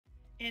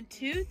In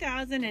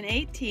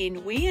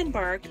 2018, we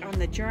embarked on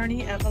the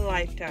journey of a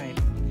lifetime,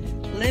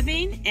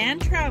 living and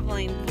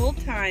traveling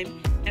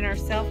full-time in our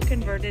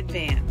self-converted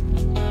van.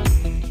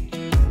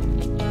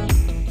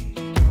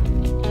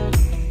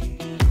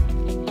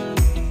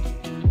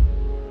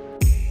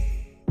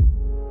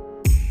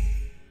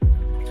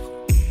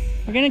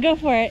 We're gonna go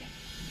for it.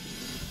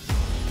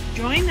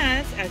 Join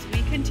us as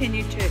we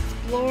continue to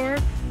explore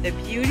the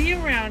beauty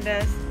around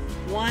us,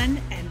 one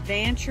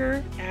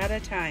adventure at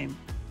a time.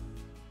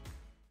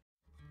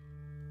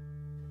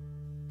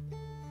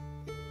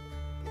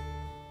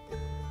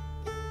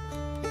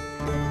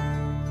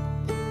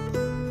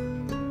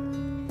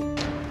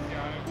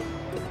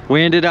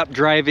 We ended up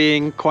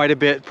driving quite a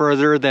bit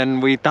further than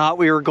we thought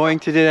we were going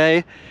to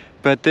today,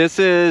 but this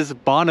is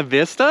Bonita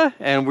Vista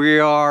and we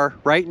are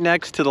right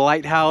next to the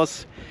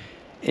Lighthouse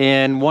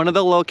in one of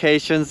the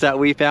locations that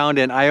we found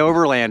in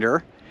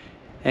Overlander,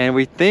 and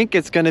we think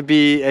it's going to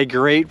be a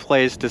great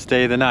place to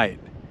stay the night.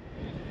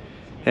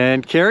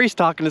 And Carrie's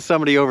talking to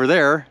somebody over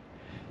there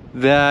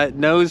that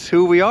knows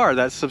who we are,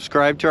 that's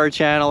subscribed to our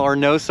channel or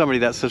knows somebody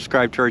that's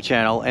subscribed to our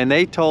channel, and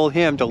they told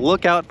him to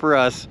look out for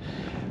us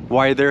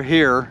while they're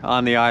here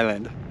on the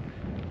island.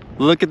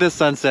 Look at this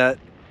sunset.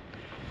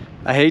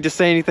 I hate to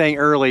say anything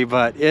early,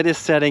 but it is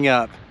setting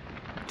up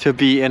to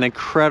be an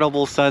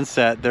incredible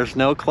sunset. There's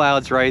no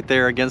clouds right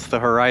there against the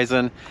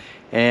horizon,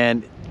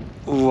 and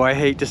ooh, I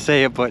hate to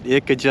say it, but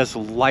it could just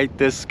light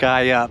this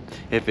sky up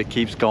if it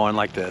keeps going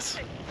like this.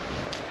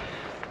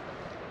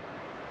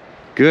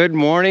 Good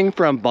morning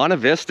from Bonita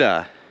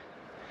Vista.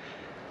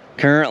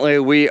 Currently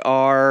we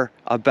are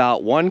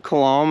about 1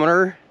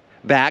 kilometer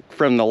back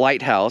from the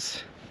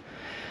Lighthouse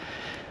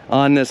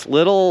on this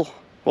little,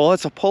 well,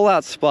 it's a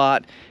pull-out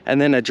spot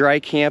and then a dry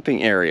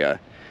camping area.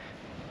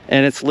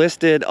 And it's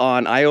listed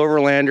on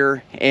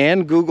Overlander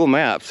and Google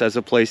Maps as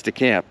a place to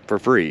camp for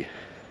free,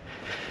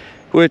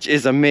 which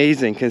is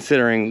amazing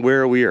considering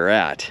where we are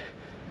at.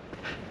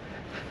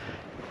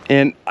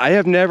 And I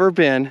have never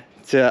been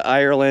to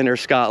Ireland or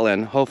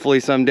Scotland, hopefully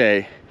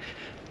someday,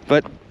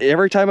 but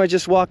every time I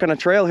just walk on a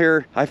trail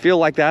here, I feel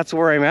like that's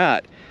where I'm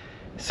at.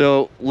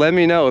 So let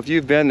me know if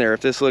you've been there,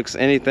 if this looks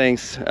anything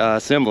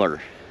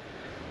similar.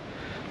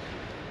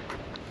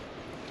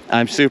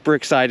 I'm super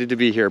excited to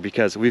be here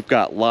because we've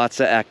got lots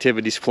of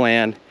activities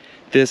planned.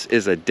 This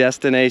is a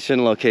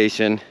destination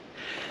location.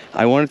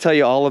 I want to tell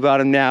you all about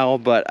them now,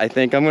 but I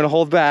think I'm going to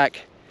hold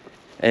back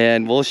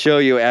and we'll show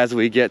you as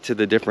we get to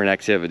the different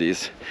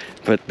activities.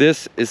 But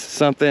this is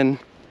something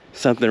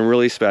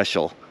really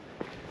special,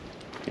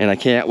 and I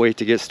can't wait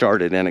to get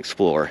started and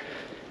explore.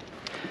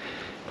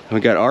 We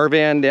got our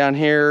van down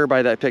here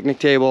by that picnic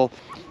table,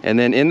 and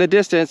then in the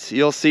distance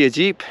you'll see a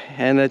Jeep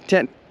and a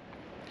tent,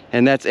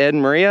 and that's Ed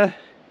and Maria.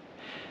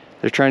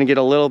 They're trying to get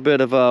a little bit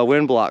of a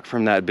wind block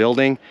from that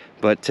building,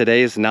 but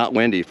today is not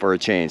windy for a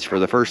change, for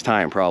the first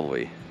time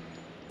probably.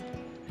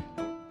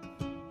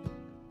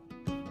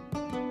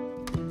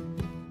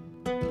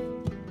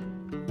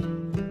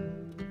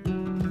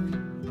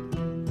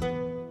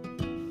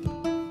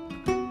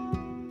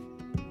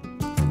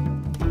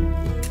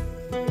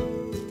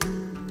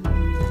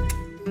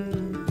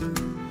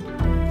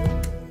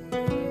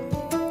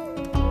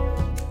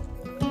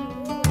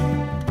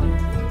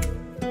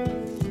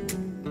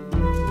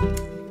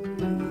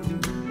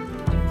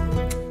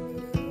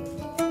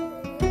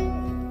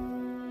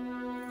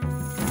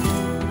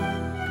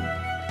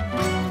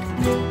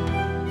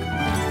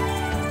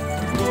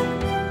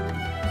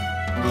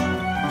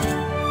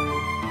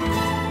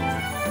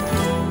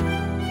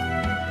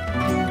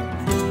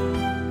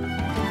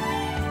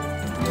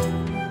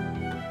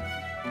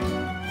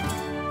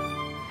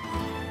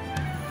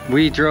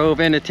 We drove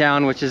into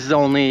town, which is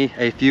only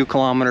a few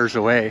kilometers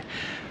away,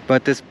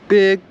 but this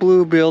big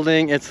blue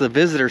building, it's the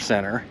visitor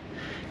center,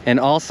 and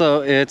also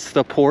it's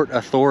the Port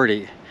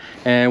Authority.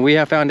 And we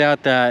have found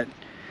out that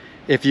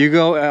if you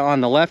go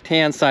on the left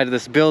hand side of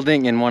this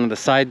building in one of the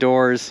side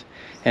doors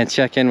and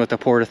check in with the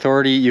Port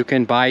Authority, you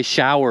can buy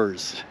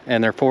showers,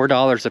 and they're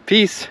 $4 a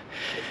piece.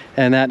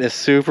 And that is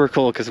super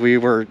cool because we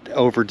were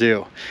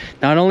overdue.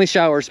 Not only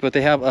showers, but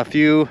they have a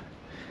few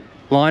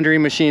laundry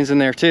machines in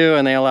there too,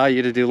 and they allow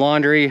you to do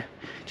laundry.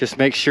 Just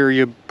make sure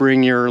you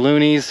bring your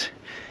loonies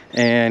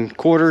and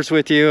quarters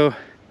with you.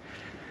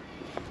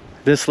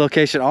 This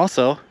location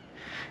also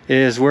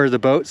is where the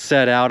boats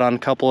set out on a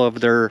couple of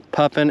their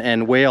puffin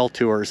and whale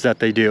tours that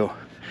they do.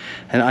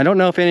 And I don't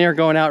know if any are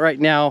going out right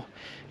now.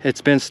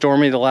 It's been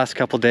stormy the last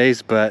couple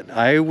days, but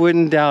I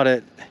wouldn't doubt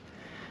it.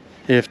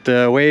 If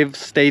the waves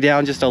stay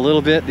down just a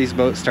little bit, these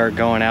boats start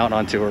going out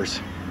on tours.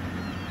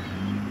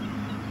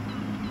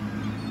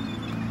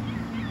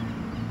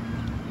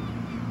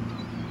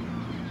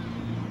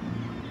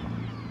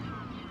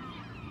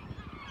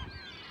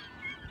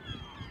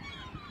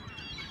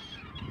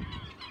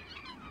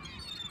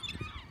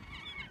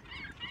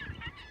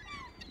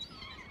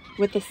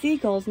 With the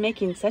seagulls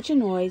making such a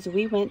noise,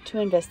 we went to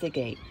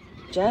investigate,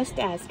 just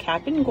as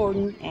Captain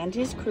Gordon and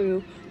his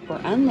crew were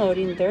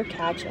unloading their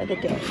catch of the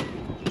day,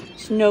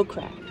 snow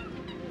crab.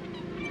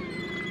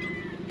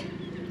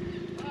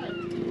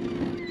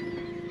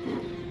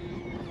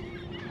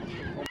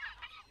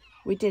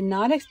 We did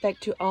not expect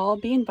to all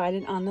be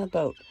invited on the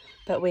boat,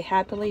 but we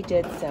happily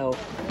did so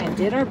and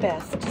did our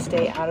best to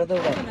stay out of the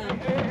way.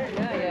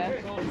 Yeah.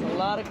 There's a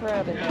lot of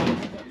crab in there.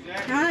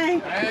 Hi.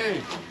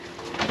 Hey.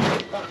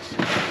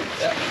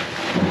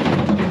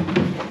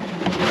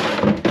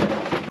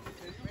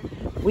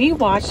 We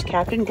watched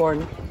Captain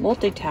Gordon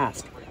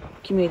multitask,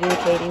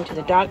 communicating to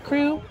the dock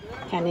crew,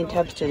 handing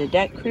tubs to the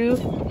deck crew,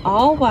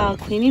 all while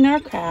cleaning our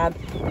crab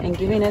and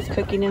giving us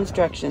cooking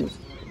instructions,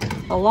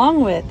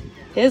 along with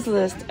his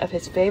list of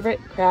his favorite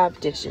crab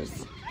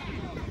dishes.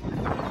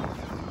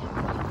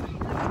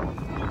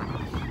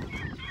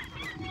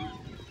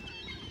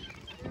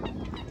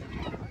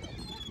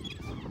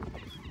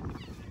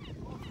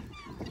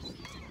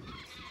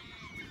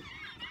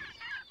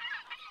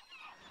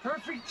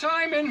 Perfect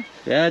timing.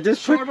 Yeah,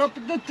 just Showed up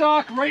at the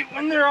dock right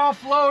when they're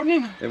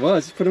offloading. It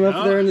was. Put them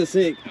up there in the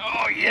sink.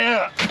 Oh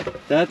yeah.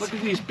 That's Look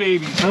at these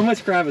babies. how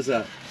much crab is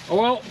that? Oh,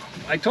 well,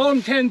 I told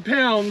him 10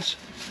 pounds,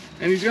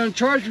 and he's gonna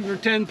charge me for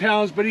 10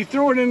 pounds, but he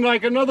threw it in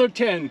like another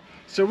 10.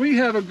 So we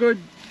have a good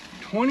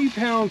 20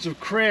 pounds of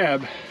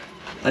crab.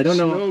 I don't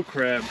know Snow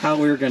crab. how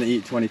we were going to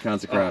eat 20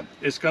 pounds of crab.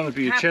 It's gonna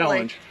be a Happily.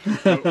 challenge.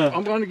 So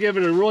I'm gonna give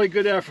it a really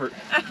good effort.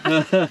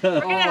 We're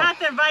gonna have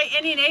to invite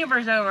any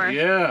neighbors over.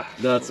 Yeah.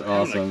 That's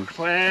awesome.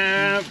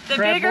 Crab The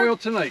bigger- boil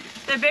tonight.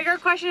 The bigger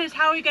question is,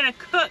 how are we gonna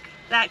cook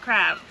that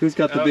crab? Who's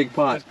got the big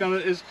pot?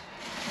 It's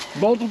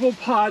multiple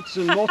pots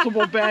and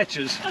multiple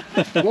batches.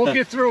 We'll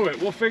get through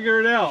it. We'll figure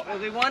it out.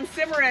 There'll be one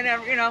simmering,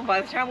 you know,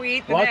 by the time we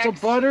eat the Lots next.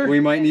 of butter. We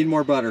might need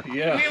more butter.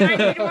 Yeah. We might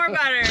need more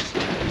butter.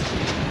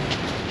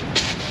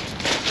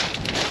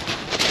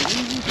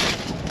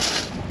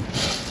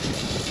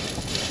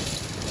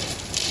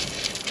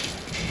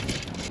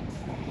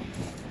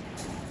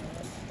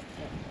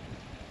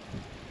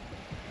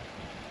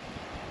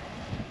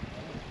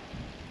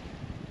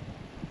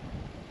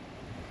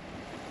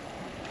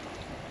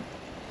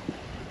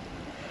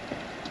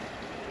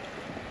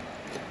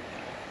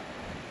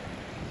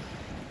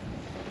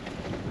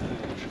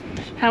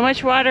 How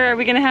much water are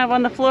we gonna have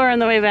on the floor on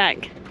the way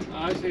back?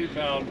 I say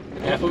about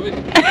half of it.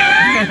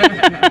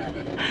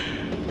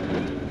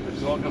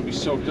 It's all gonna be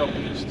soaked up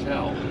in this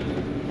towel.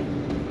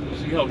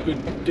 See how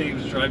good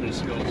Dave's driving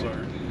skills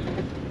are.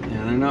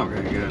 Yeah, they're not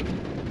very good.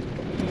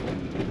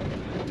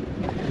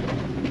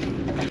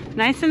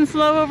 Nice and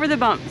slow over the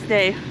bumps,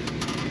 Dave.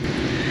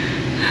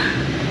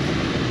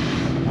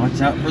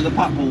 Watch out for the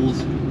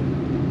potholes.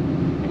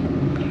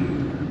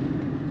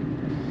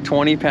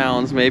 20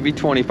 pounds, maybe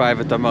 25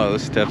 at the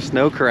most, of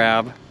snow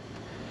crab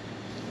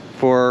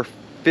for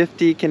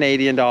 50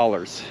 Canadian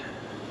dollars.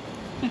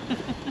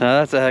 Now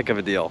that's a heck of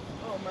a deal.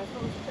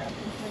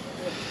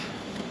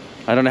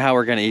 I don't know how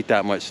we're gonna eat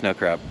that much snow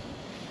crab.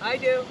 I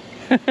do.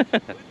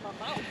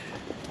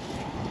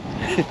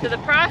 So the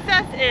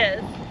process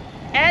is,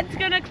 Ed's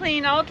gonna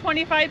clean all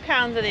 25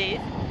 pounds of these.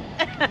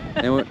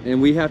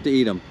 And we have to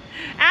eat them.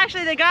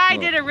 Actually, the guy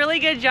did a really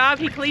good job.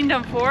 He cleaned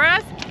them for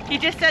us. He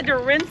just said to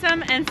rinse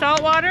them in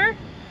salt water.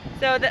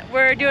 So that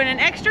we're doing an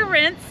extra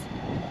rinse.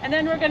 And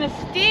then we're gonna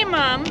steam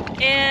them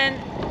in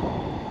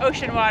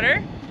ocean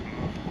water.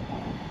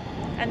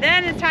 And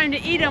then it's time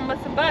to eat them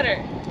with some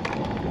butter.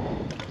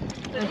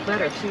 It's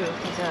better too,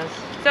 it does.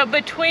 So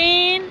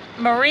between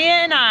Maria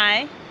and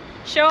I,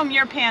 show them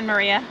your pan,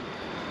 Maria.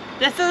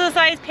 This is the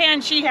size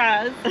pan she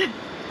has.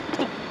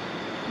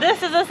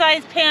 This is the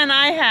size pan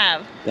I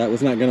have. That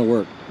was not gonna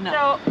work.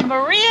 No. So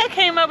Maria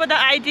came up with the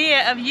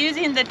idea of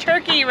using the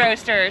turkey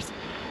roasters,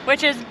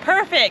 which is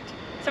perfect.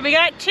 So we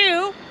got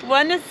two,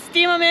 one to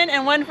steam them in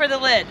and one for the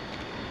lid.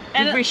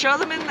 And Did we show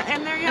them in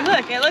there yet?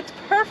 look, it looks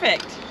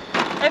perfect.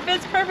 It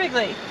fits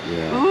perfectly.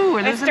 Yeah. Ooh,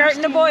 It's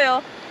starting to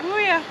boil. Oh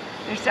yeah.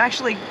 It's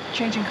actually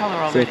changing color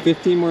already. So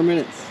 15 more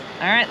minutes.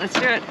 All right, let's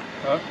do it.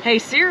 Huh? Hey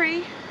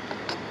Siri,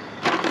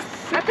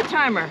 set the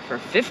timer for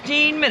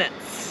 15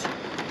 minutes.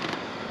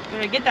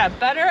 Better get that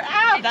butter.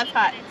 Ow, that's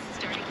hot.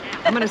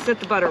 I'm gonna set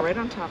the butter right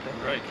on top of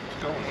it. Right,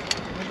 it's going.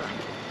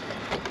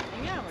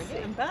 Yeah, we're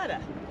getting butter.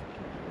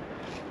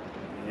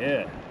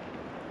 Yeah.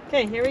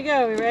 Okay, here we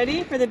go. We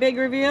ready for the big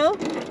reveal?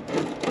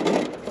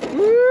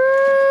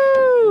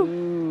 Woo!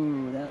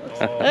 Ooh, that looks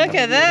Look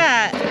at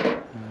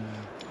that.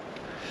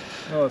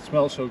 Oh, it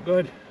smells so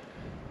good.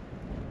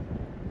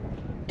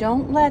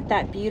 Don't let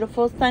that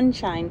beautiful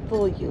sunshine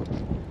fool you.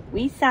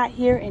 We sat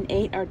here and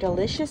ate our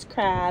delicious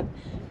crab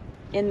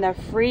in the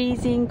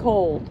freezing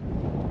cold.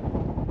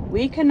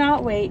 We could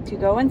not wait to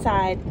go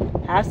inside,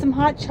 have some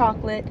hot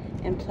chocolate,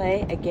 and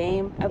play a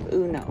game of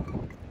Uno.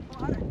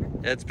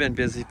 It's been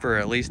busy for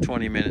at least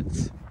 20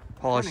 minutes.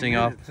 Polishing 20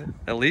 off, minutes.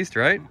 at least,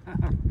 right?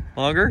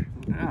 Longer?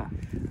 Yeah.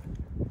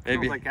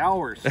 Maybe Smells like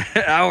hours.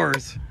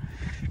 hours.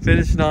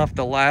 Finishing off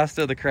the last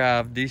of the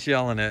crab,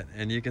 deshelling it,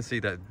 and you can see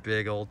that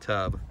big old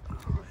tub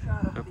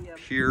of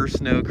pure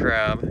snow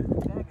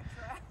crab.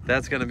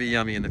 That's gonna be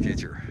yummy in the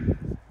future.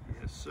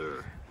 Yes,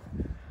 sir.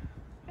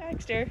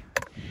 Baxter.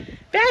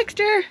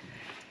 Baxter!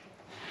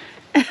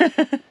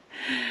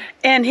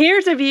 And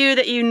here's a view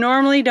that you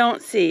normally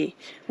don't see.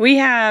 We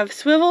have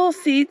swivel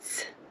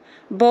seats,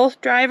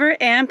 both driver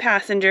and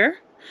passenger.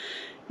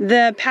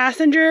 The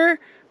passenger,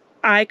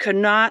 I could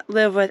not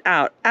live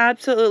without.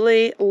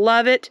 Absolutely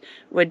love it.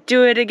 Would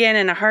do it again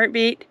in a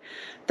heartbeat.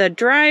 The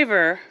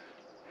driver,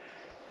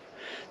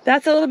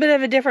 that's a little bit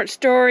of a different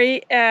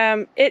story.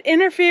 It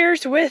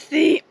interferes with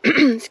the,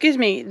 excuse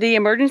me, the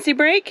emergency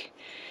brake.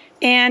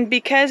 And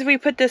because we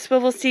put the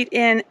swivel seat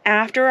in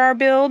after our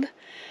build,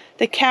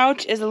 the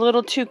couch is a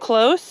little too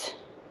close.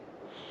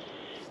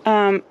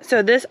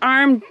 So this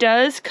arm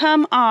does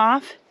come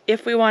off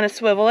if we want to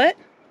swivel it.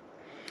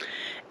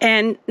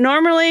 And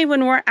normally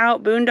when we're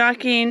out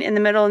boondocking in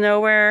the middle of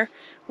nowhere,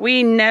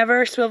 we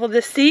never swivel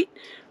this seat.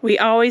 We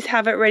always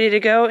have it ready to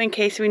go in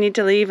case we need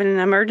to leave in an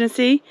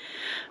emergency.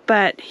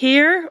 But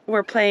here,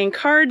 we're playing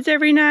cards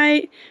every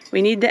night.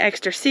 We need the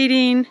extra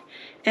seating,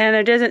 and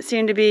there doesn't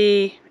seem to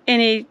be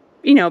any,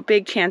 you know,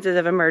 big chances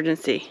of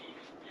emergency.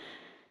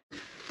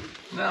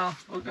 No,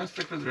 we're gonna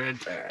stick with red.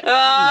 Oh!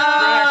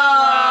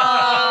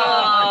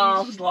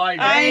 Slide.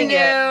 I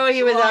knew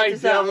he was up to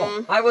Slide,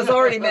 something. I was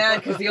already mad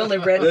because the only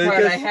red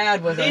card I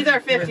had was These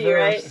are 50,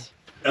 right?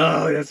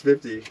 Oh, that's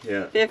 50.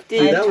 Yeah. 50.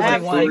 See, that was I a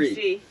have 3.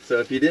 60. So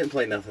if you didn't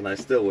play nothing, I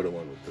still would have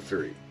won with the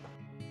 3.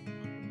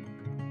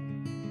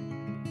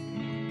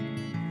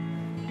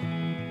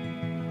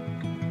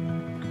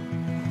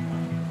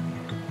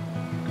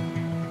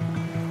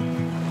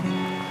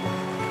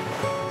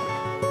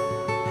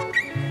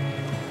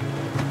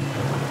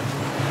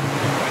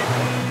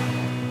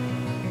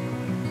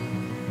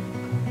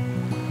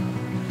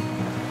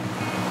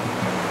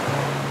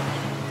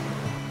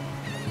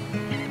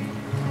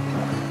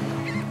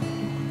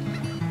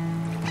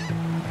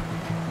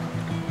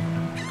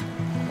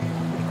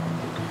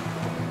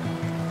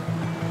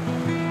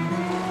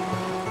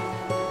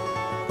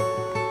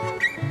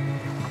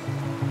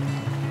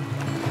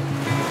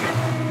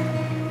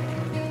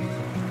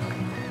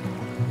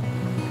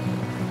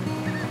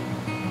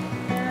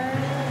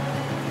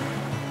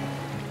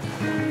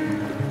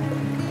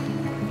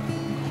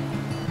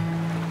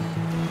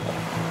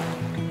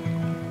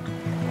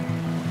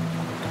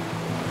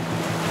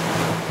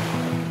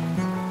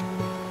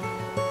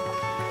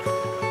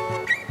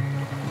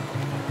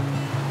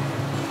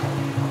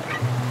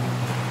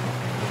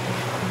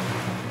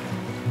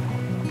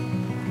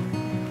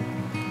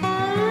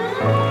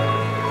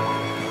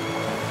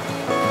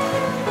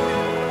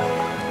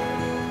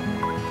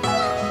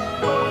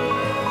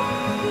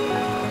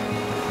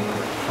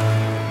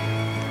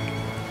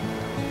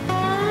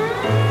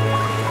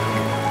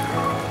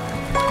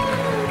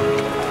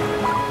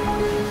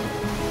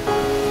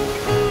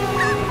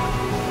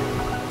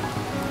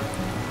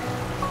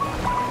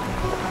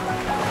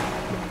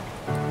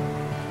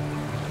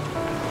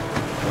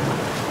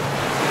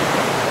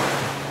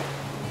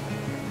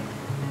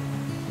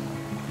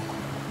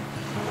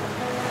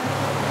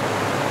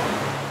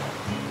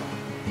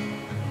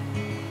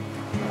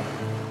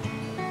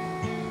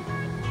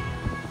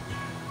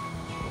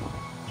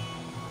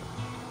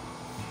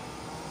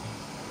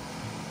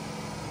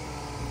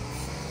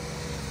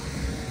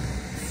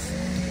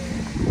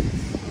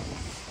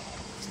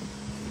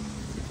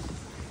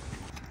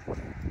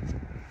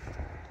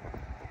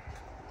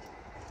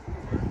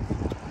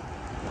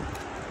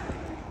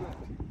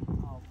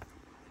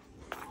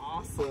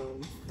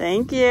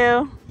 Thank you.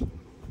 You're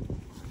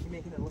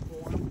making it look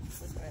warm.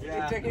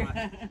 Yeah. Get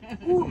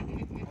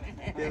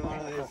one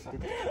of these.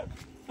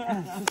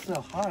 It's so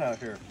hot out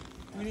here.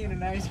 We need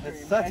an ice cream.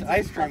 It's such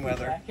ice cream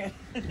weather.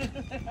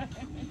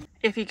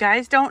 If you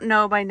guys don't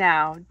know by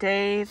now,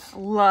 Dave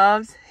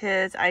loves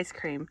his ice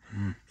cream.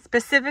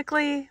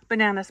 Specifically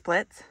banana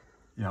splits.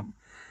 Yep.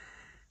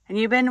 And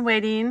you've been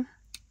waiting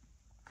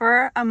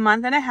for a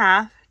month and a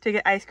half to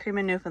get ice cream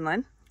in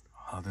Newfoundland.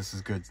 Oh, this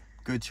is good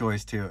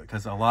choice too,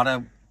 because a lot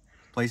of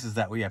places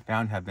that we have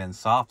found have been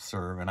soft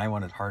serve, and I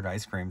wanted hard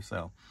ice cream,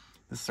 so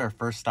this is our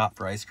first stop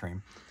for ice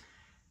cream.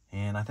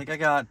 And I think I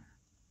got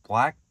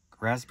black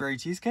raspberry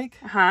cheesecake.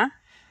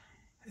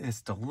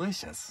 It's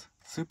delicious,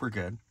 super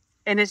good.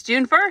 And it's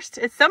June 1st.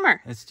 It's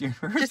summer. It's June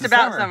 1st. Just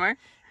about summer.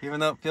 Even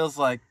though it feels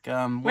like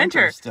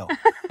winter still.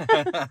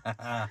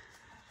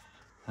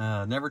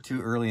 Never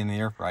too early in the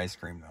year for ice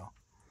cream, though.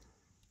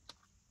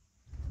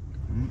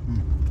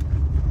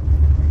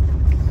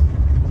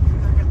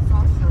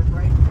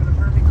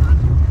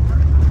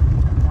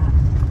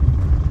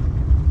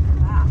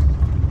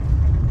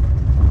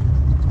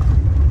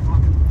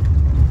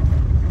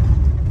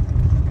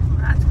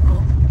 That's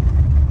cool.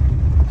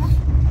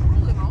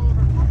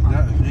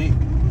 That is neat.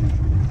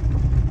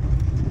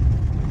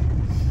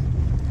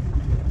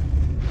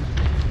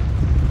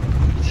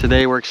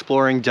 Today we're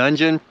exploring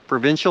Dungeon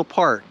Provincial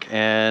Park,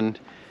 and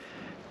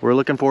we're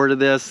looking forward to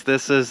this.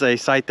 This is a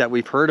site that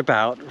we've heard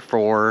about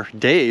for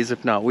days,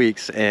 if not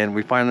weeks, and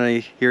we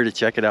finally here to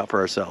check it out for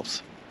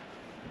ourselves.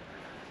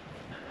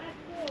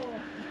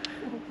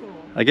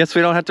 I guess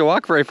we don't have to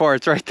walk very far,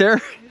 it's right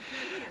there.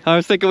 I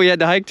was thinking we had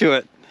to hike to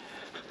it.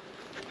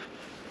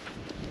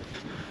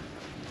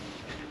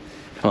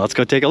 Well, let's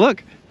go take a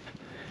look.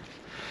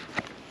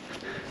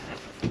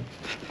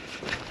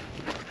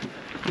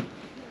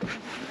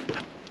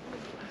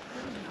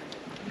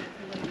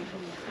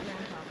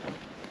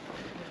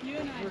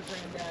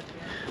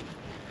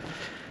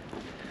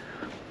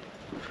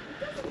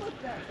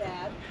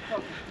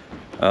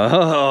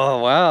 Oh,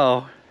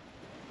 wow.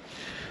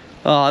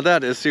 Oh,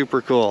 that is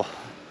super cool.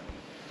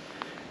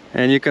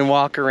 And you can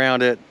walk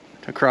around it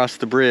across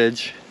the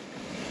bridge.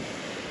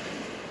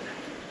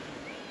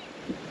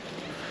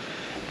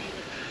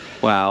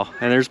 Wow.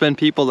 And there's been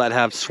people that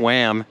have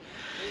swam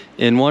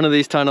in one of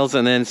these tunnels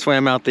and then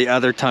swam out the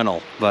other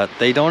tunnel, but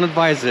they don't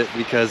advise it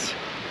because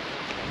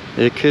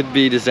it could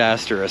be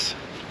disastrous.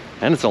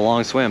 And it's a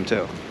long swim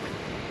too.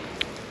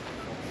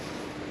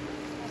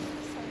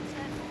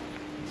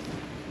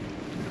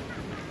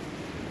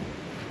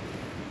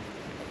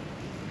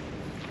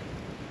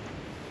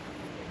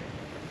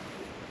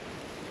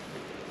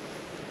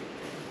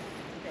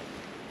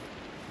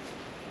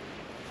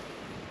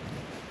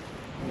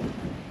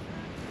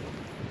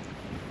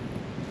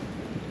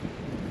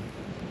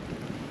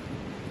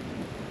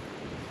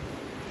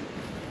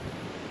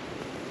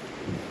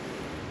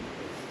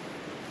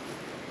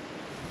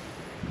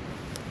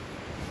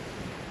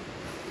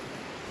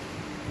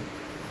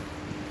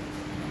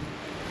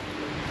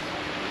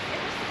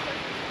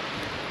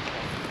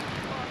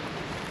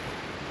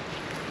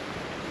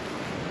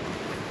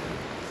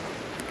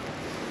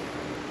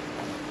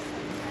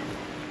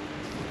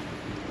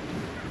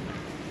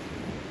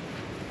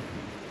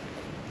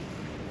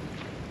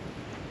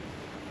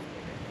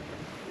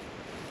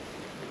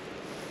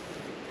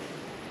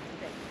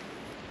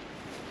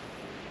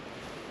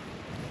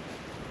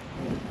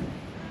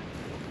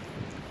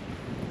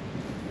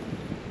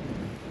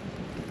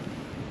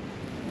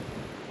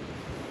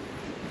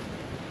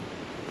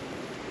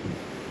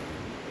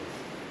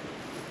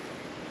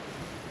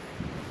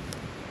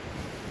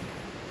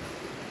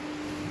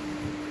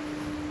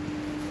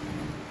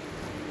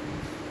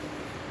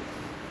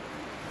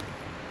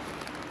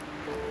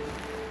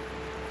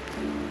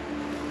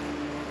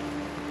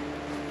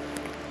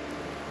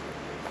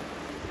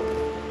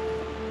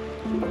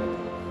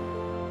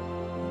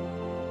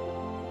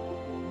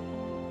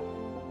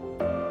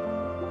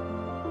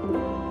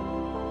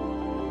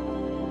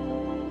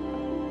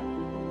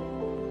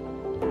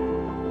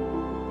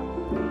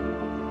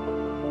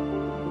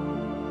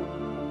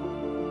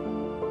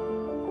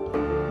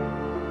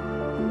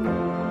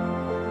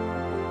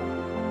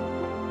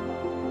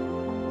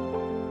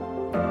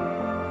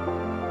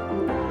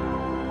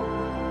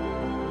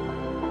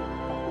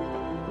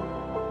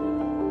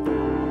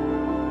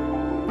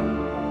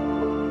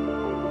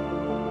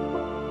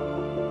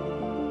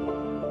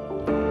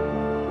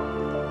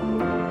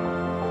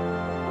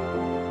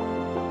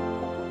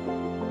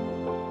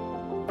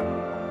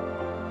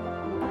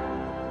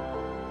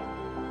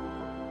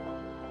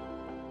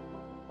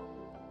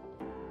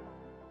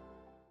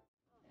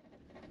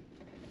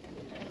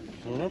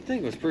 Well, that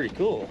thing was pretty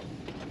cool.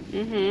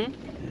 Mm-hmm.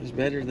 It was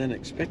better than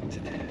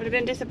expected. Would have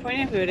been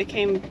disappointing if we would have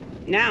came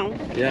now.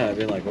 Yeah, I'd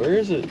be like, where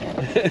is it?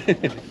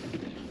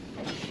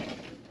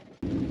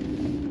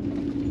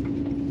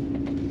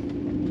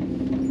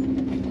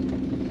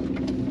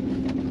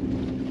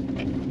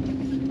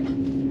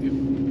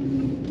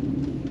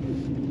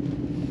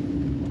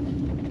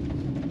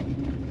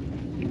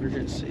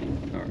 Emergency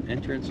or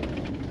entrance.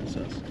 That's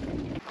us.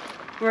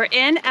 We're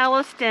in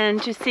Elliston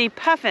to see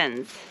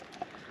puffins.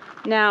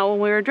 Now, when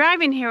we were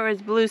driving here, it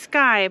was blue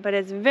sky, but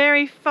it's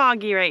very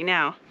foggy right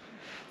now.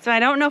 So I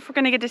don't know if we're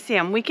gonna get to see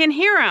them. We can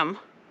hear them.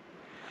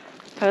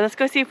 So let's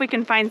go see if we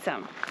can find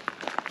some.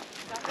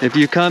 If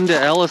you come to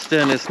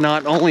Elliston, it's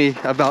not only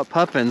about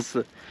puffins,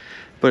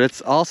 but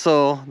it's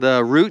also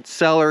the root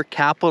cellar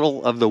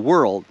capital of the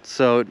world.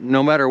 So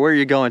no matter where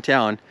you go in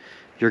town,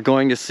 you're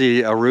going to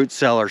see a root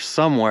cellar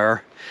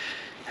somewhere.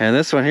 And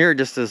this one here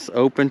just is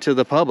open to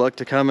the public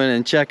to come in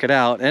and check it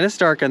out. And it's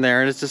dark in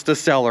there and it's just a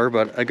cellar,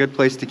 but a good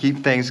place to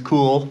keep things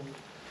cool.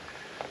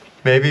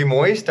 Maybe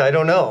moist, I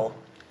don't know.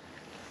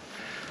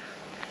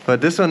 But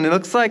this one, it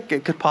looks like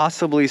it could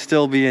possibly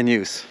still be in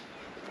use.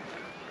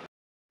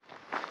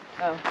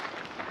 Oh.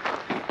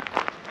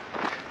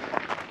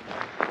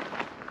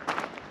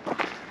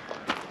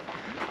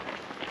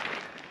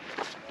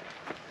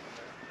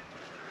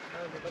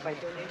 By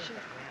donation?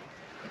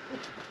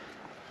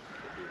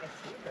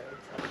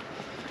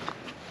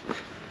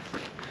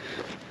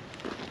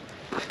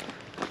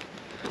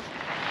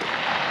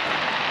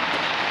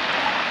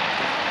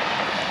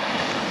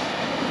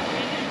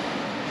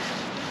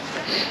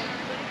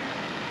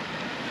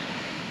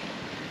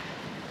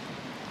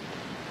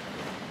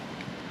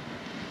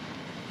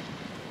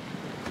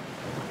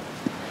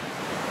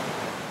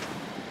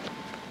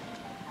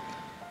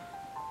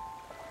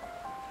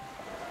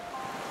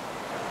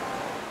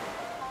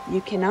 You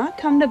cannot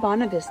come to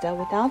Bonavista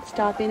without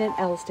stopping at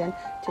Elliston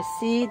to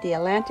see the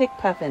Atlantic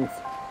puffins,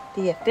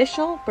 the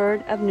official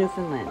bird of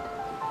Newfoundland.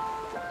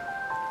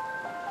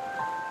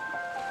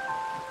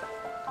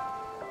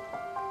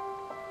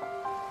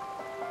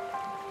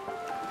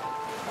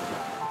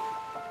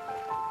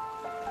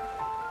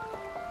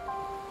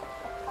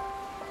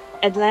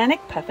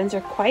 Atlantic puffins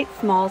are quite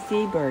small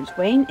seabirds,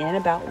 weighing in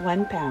about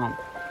 1 pound.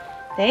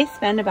 They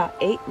spend about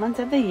 8 months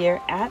of the year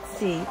at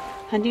sea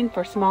hunting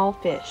for small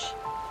fish.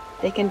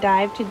 They can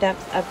dive to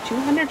depths of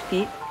 200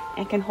 feet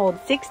and can hold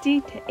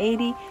 60 to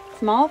 80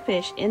 small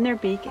fish in their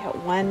beak at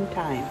one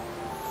time.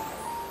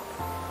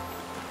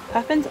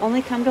 Puffins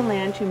only come to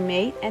land to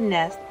mate and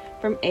nest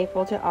from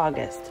April to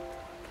August.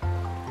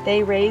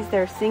 They raise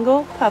their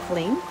single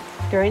puffling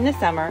during the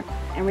summer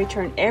and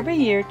return every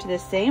year to the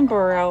same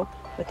burrow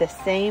with the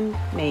same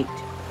mate.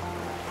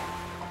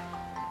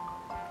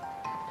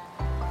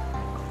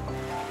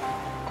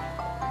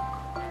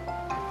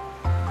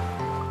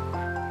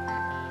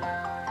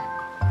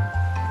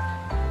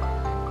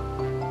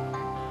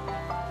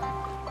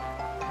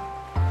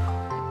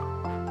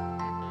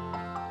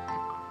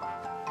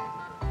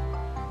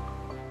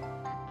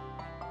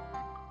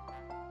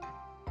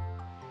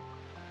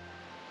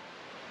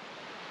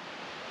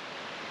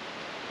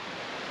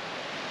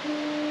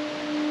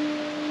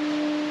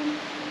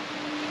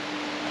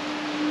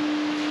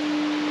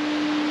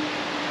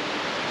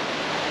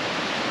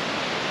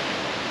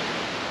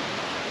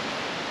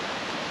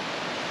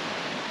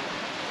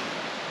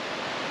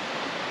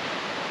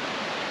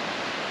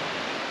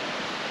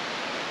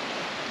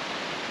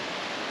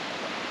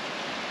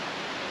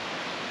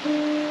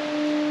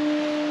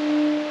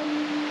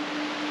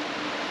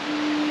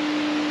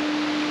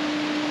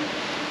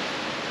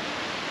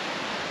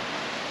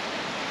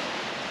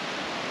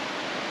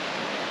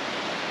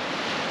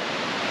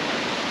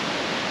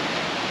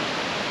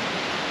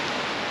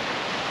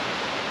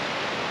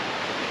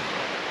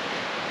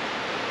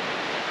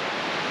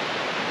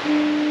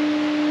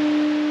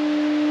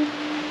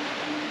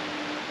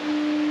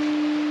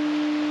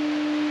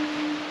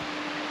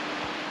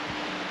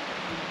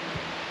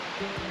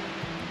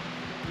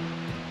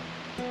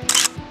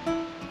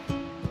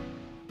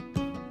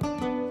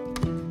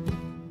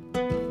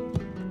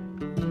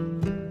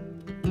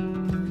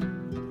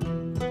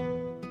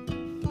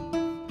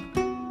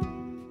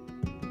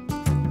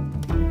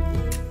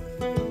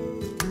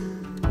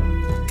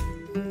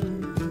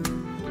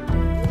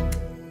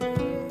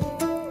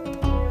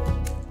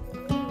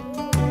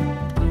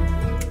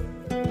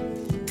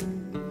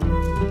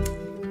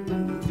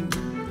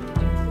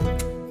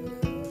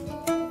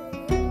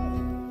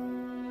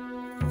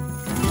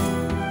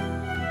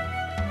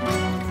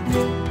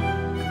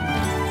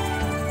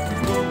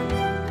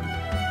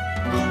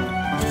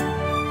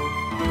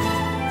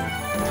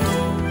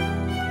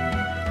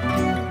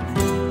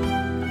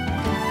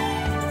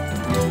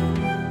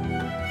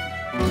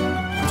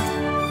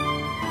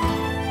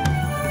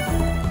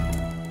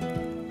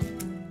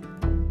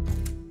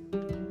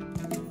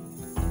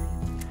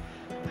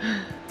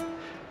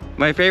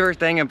 My favorite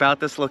thing about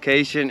this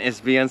location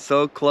is being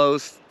so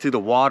close to the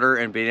water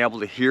and being able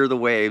to hear the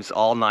waves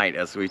all night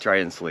as we try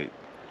and sleep.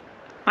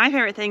 My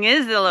favorite thing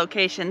is the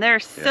location.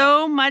 There's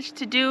so much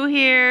to do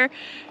here.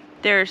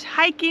 There's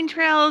hiking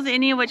trails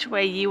any which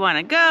way you want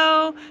to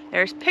go.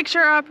 There's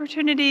picture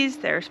opportunities.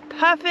 There's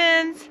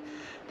puffins.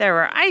 There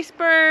were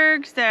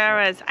icebergs. There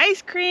was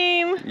ice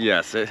cream.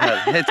 Yes,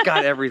 it's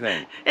got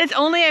everything. It's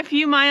only a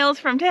few miles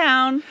from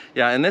town.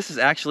 Yeah, and this is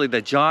actually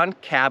the John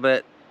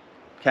Cabot,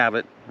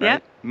 right?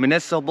 Yep.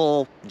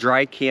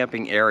 Municipal-Dry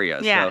camping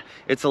area. Yeah. So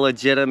it's a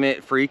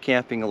legitimate free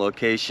camping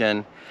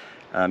location.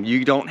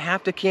 You don't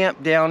have to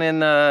camp down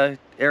in the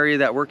area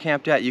that we're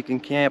camped at. You can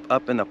camp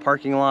up in the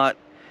parking lot.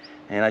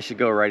 And I should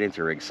go right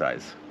into rig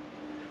size.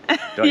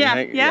 Don't you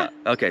think? Yeah.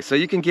 Okay, so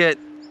you can get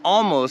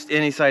almost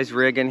any size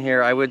rig in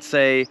here. I would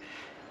say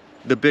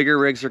the bigger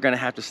rigs are gonna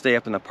have to stay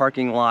up in the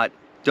parking lot.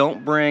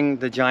 Don't bring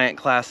the giant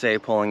Class A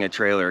pulling a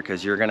trailer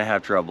because you're gonna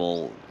have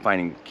trouble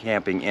finding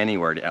camping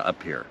anywhere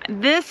up here.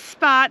 This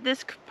spot,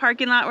 this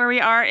parking lot where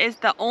we are, is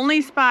the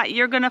only spot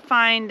you're gonna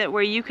find that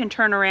where you can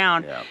turn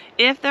around. Yeah.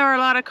 If there are a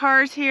lot of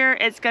cars here,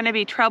 it's gonna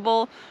be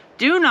trouble.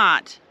 Do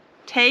not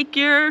take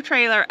your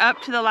trailer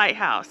up to the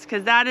Lighthouse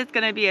because that is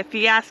gonna be a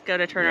fiasco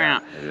to turn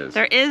around. It is.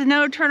 There is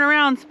no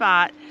turnaround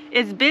spot.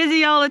 It's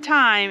busy all the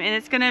time and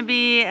it's gonna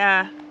be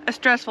a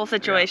stressful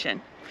situation.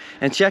 Yeah.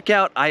 And check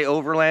out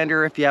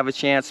iOverlander if you have a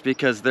chance,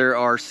 because there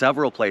are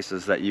several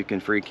places that you can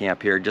free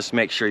camp here. Just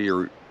make sure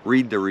you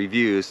read the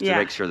reviews to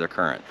make sure they're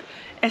current.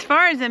 As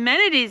far as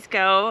amenities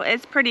go,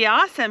 it's pretty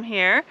awesome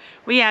here.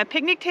 We have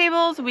picnic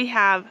tables, we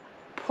have,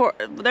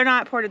 they're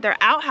not ported, they're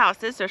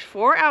outhouses. There's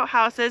 4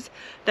 outhouses,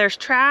 there's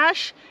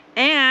trash,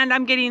 and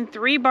I'm getting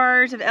 3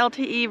 bars of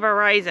LTE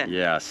Verizon.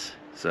 Yes,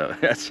 so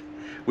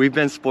we've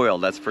been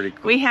spoiled. That's pretty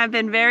cool. We have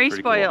been very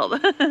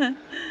spoiled. Cool.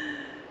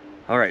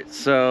 All right,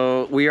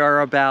 so we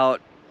are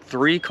about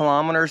 3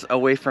 kilometers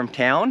away from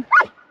town.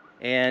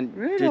 And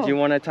did you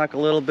want to talk a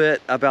little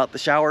bit about the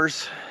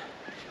showers?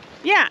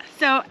 Yeah,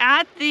 so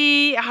at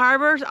the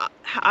Harbor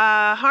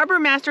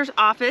Master's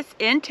office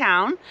in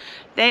town,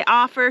 they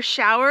offer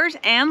showers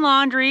and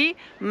laundry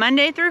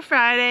Monday through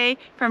Friday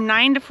from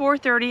 9 to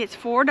 4:30. It's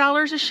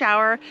 $4 a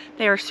shower.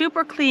 They are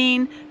super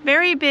clean,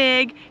 very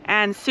big,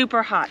 and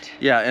super hot.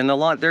 Yeah, and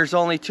there's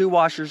only 2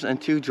 washers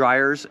and 2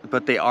 dryers,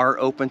 but they are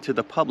open to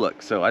the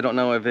public. So I don't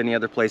know of any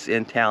other place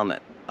in town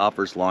that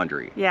offers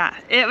laundry. Yeah,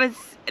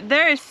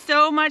 there is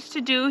so much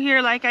to do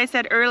here. Like I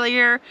said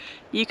earlier,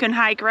 you can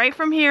hike right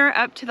from here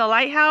up to the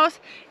Lighthouse.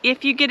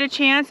 If you get a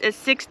chance, it's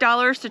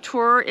 $6 to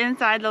tour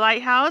inside the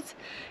Lighthouse.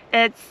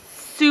 It's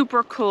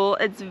super cool.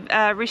 It's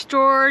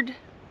restored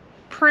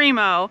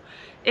primo.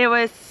 It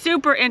was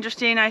super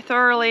interesting. I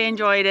thoroughly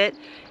enjoyed it.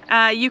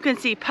 You can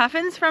see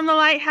puffins from the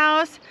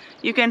lighthouse.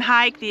 You can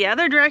hike the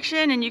other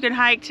direction, and you can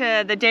hike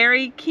to the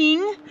Dairy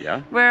King,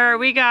 where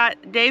we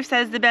got, Dave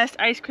says, the best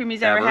ice cream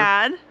he's ever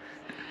had.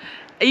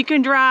 You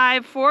can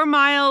drive 4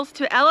 miles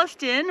to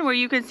Elliston, where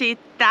you can see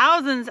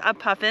thousands of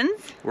puffins.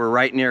 We're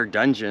right near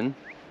Dungeon.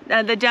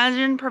 The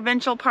Dungeon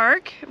Provincial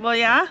Park. Well,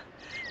 yeah,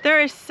 there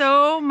is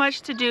so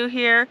much to do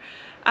here.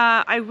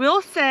 I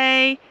will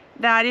say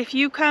that if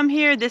you come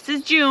here, this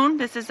is June,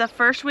 this is the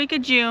first week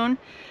of June,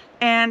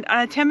 and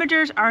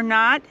temperatures are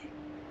not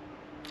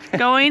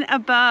going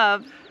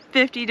above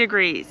 50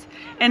 degrees.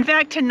 In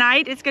fact,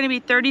 tonight it's going to be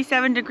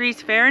 37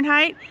 degrees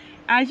Fahrenheit.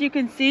 As you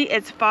can see,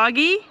 it's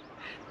foggy.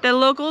 The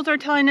locals are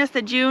telling us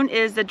that June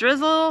is the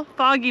drizzle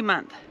foggy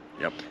month.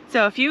 Yep.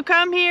 So if you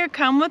come here,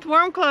 come with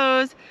warm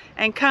clothes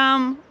and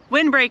come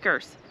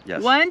windbreakers.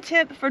 Yes. One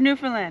tip for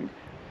Newfoundland,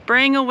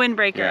 bring a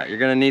windbreaker. Yeah, you're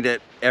gonna need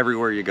it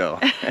everywhere you go.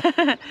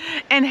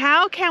 And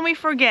how can we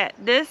forget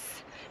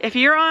this? If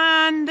you're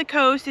on the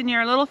coast and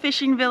you're a little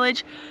fishing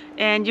village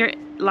and you're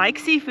like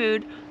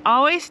seafood,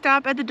 always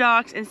stop at the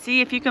docks and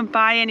see if you can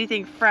buy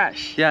anything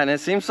fresh. Yeah, and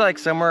it seems like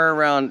somewhere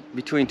around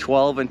between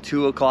 12 and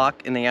 2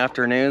 o'clock in the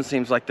afternoon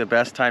seems like the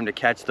best time to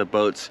catch the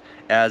boats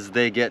as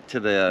they get to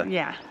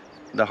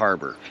the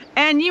harbor.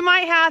 And you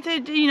might have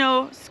to, you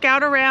know,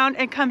 scout around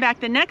and come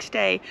back the next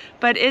day,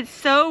 but it's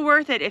so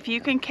worth it if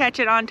you can catch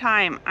it on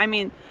time. I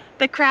mean,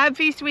 the crab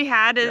feast we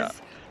had is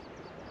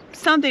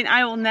something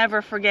I will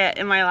never forget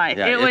in my life.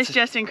 It was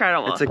just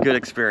incredible. It's a good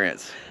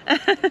experience.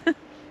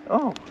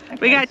 Oh,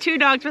 we got 2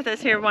 dogs with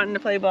us here wanting to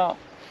play ball.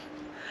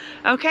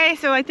 Okay,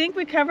 so I think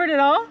we covered it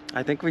all.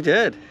 I think we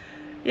did.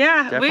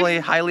 Yeah. Definitely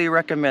highly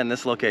recommend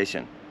this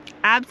location.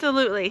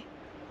 Absolutely.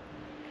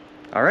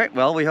 All right,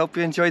 well, we hope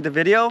you enjoyed the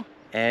video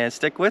and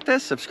stick with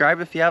us.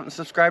 Subscribe if you haven't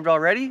subscribed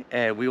already,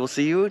 and we will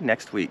see you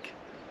next week.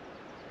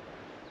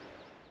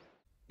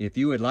 If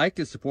you would like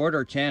to support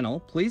our channel,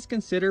 please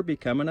consider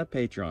becoming a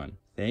patron.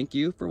 Thank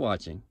you for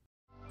watching.